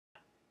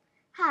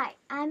Hi,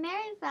 I'm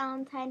Mary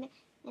Valentine,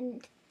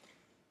 and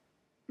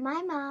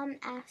my mom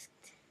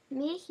asked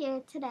me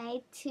here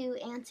today to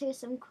answer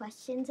some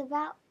questions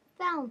about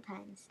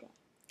Valentine's Day.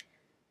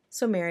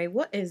 So, Mary,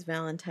 what is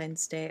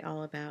Valentine's Day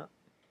all about?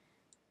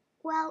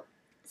 Well,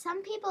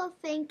 some people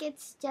think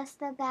it's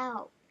just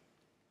about,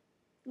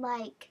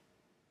 like,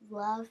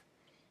 love,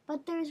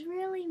 but there's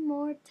really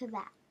more to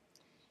that.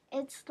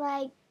 It's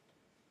like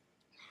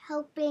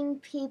helping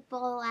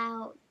people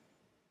out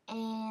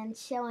and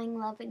showing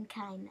love and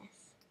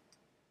kindness.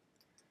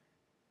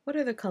 What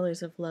are the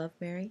colors of love,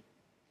 Mary?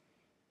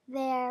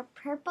 They're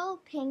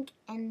purple, pink,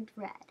 and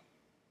red.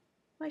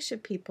 Why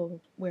should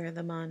people wear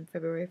them on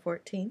February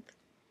 14th?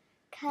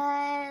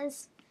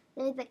 Because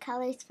they're the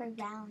colors for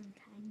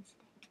Valentine's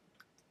Day.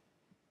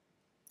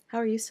 How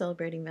are you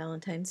celebrating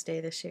Valentine's Day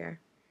this year?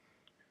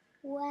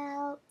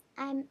 Well,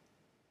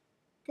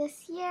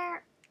 this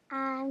year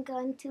I'm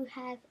going to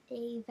have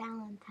a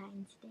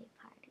Valentine's Day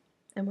party.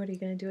 And what are you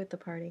going to do at the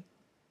party?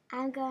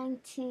 I'm going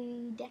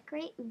to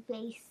decorate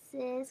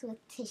vases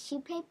with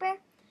tissue paper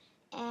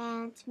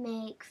and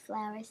make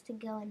flowers to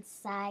go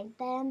inside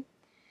them.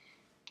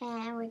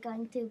 And we're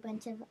going to do a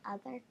bunch of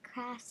other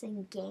crafts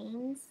and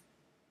games.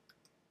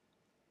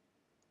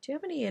 Do you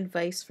have any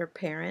advice for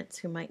parents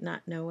who might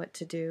not know what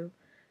to do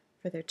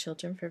for their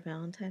children for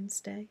Valentine's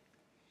Day?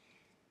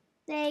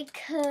 They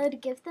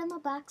could give them a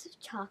box of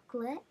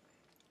chocolate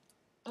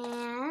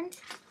and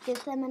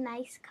give them a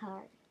nice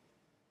card.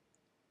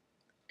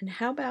 And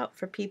how about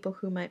for people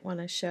who might want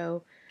to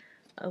show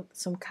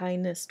some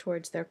kindness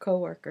towards their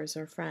coworkers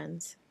or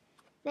friends?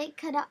 They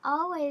could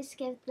always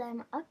give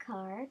them a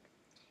card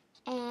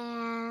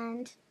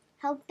and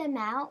help them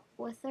out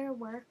with their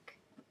work.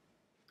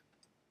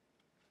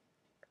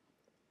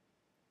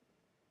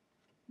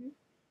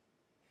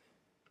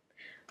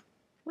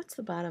 What's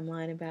the bottom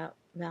line about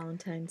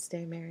Valentine's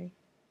Day, Mary?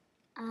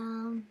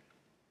 Um,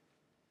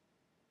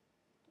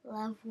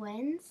 Love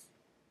wins.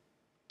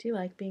 Do you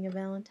like being a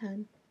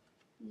Valentine?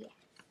 Yes.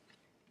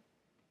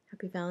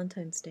 Happy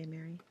Valentine's Day,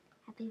 Mary.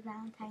 Happy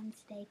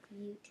Valentine's Day to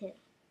you too.